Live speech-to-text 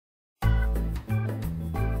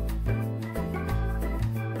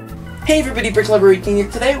Hey everybody, BrickLink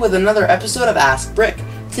here today with another episode of Ask Brick.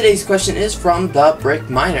 Today's question is from the Brick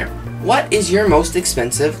Miner. What is your most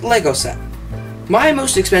expensive LEGO set? My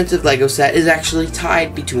most expensive LEGO set is actually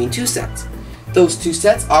tied between two sets. Those two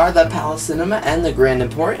sets are the Palace Cinema and the Grand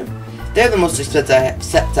Emporium. They're the most expensive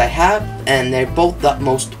sets I have, and they're both the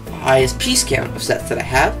most highest piece count of sets that I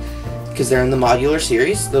have, because they're in the modular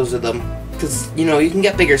series. Those are the, because you know, you can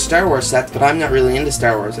get bigger Star Wars sets, but I'm not really into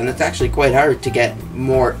Star Wars, and it's actually quite hard to get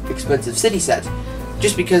more expensive city sets,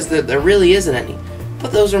 just because there really isn't any.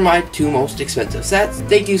 But those are my two most expensive sets.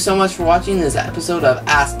 Thank you so much for watching this episode of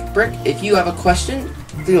Ask Brick. If you have a question,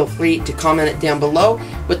 feel free to comment it down below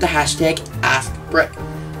with the hashtag AskBrick.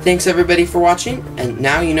 Thanks everybody for watching, and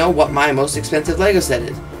now you know what my most expensive LEGO set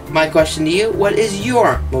is. My question to you, what is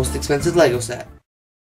your most expensive LEGO set?